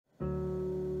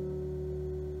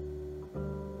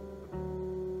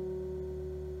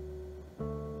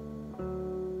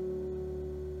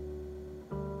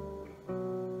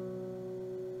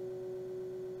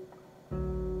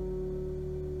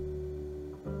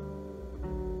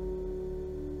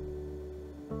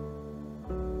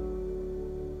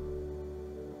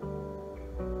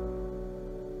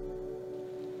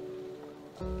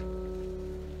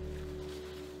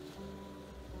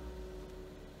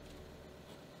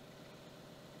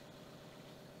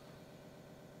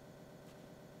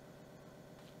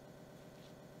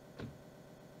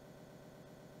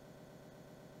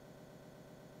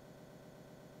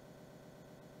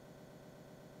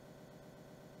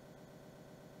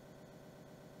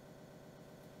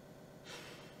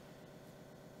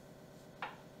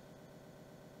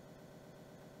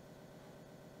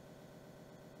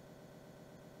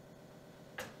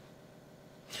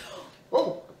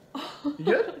You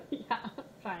good? Yeah,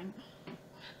 fine.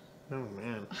 Oh,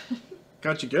 man.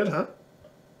 Got you good, huh?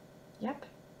 Yep.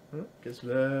 Well, guess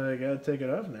I gotta take it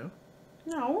off now.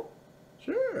 No.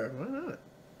 Sure, why not?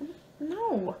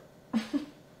 No.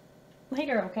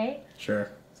 Later, okay?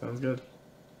 Sure, sounds good.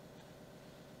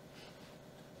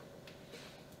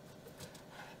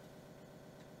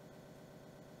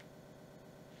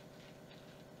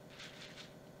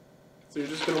 So you're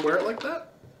just gonna wear it like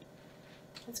that?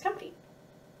 It's comfy.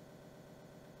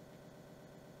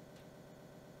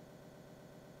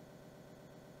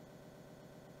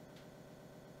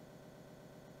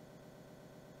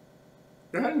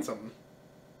 You're hiding something.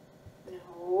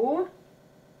 No.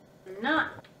 I'm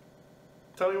not.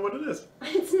 Tell me what it is.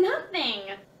 It's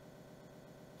nothing.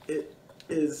 It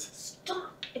is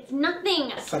Stop. It's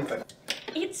nothing. something.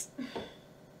 It's...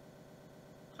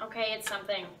 Okay, it's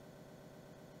something.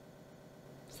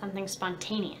 Something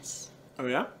spontaneous. Oh,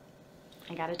 yeah?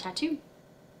 I got a tattoo.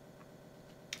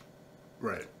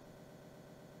 Right.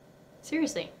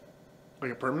 Seriously.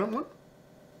 Like a permanent one?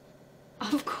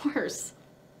 Of course.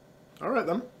 All right,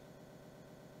 then.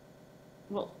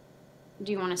 Well,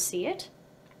 do you want to see it?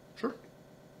 Sure.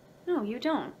 No, you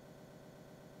don't.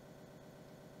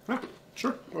 Yeah,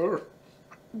 sure, whatever.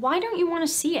 Why don't you want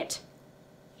to see it?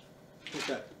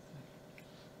 Okay.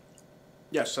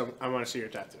 Yes, I want to see your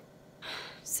tattoo.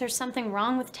 Is there something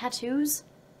wrong with tattoos?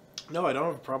 No, I don't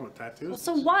have a problem with tattoos. Well,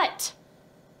 so what?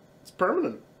 It's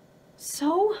permanent.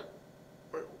 So?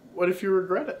 What if you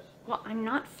regret it? Well, I'm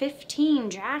not 15,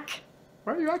 Jack.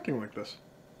 Why are you acting like this?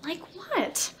 Like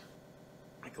what?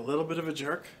 Like a little bit of a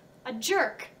jerk? A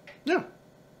jerk. Yeah.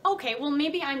 Okay, well,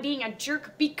 maybe I'm being a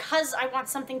jerk because I want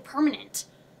something permanent.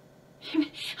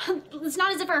 It's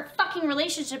not as if our fucking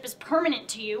relationship is permanent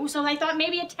to you, so I thought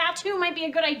maybe a tattoo might be a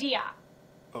good idea.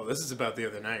 Oh, this is about the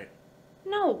other night.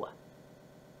 No.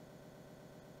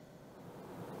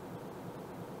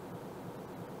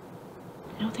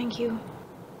 No, thank you.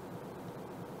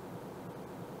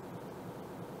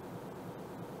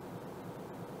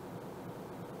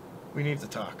 We need to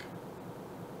talk.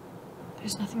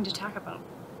 There's nothing to talk about.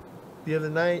 The other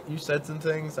night, you said some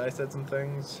things, I said some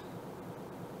things.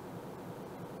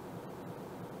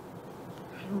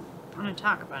 I don't want to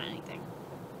talk about anything.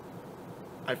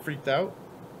 I freaked out.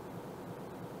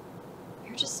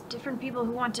 You're just different people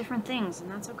who want different things,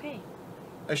 and that's okay.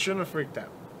 I shouldn't have freaked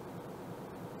out.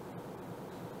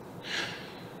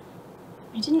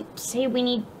 I didn't say we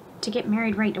need to get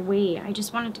married right away. I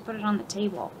just wanted to put it on the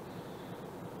table.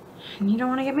 And you don't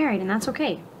want to get married, and that's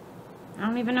okay. I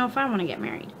don't even know if I want to get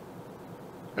married.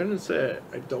 I didn't say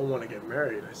I don't want to get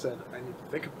married. I said I need to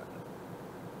think about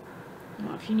it.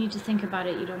 Well, if you need to think about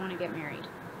it, you don't want to get married.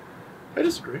 I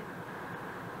disagree.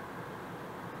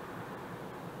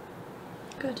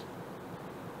 Good.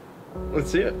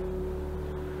 Let's see it.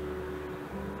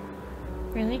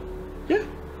 Really? Yeah.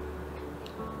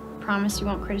 Promise you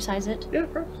won't criticize it? Yeah,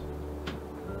 promise.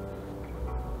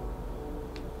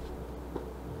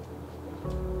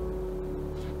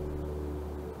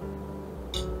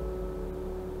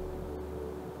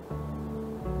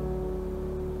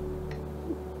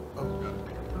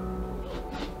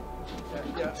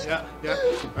 Yeah.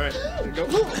 All right, here you go.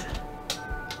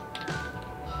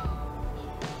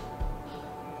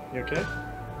 You okay?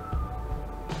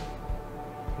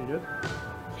 You good?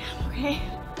 Yeah, I'm okay.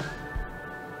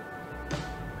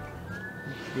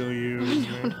 Will you?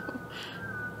 No.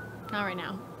 Not right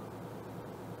now.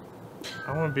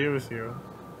 I want to be with you.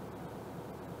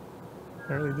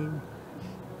 I really do.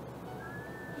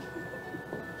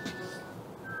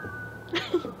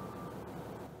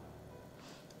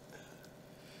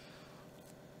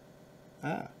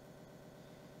 Ah.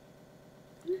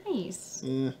 Nice.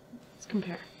 Yeah. Let's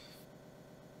compare.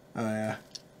 Oh yeah.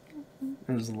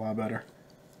 It was a lot better.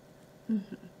 Man.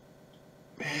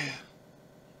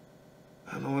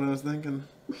 I don't know what I was thinking.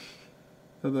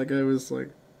 Thought that guy was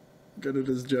like good at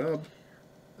his job.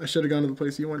 I should have gone to the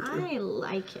place you went to. I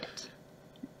like it.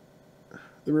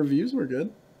 The reviews were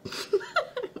good.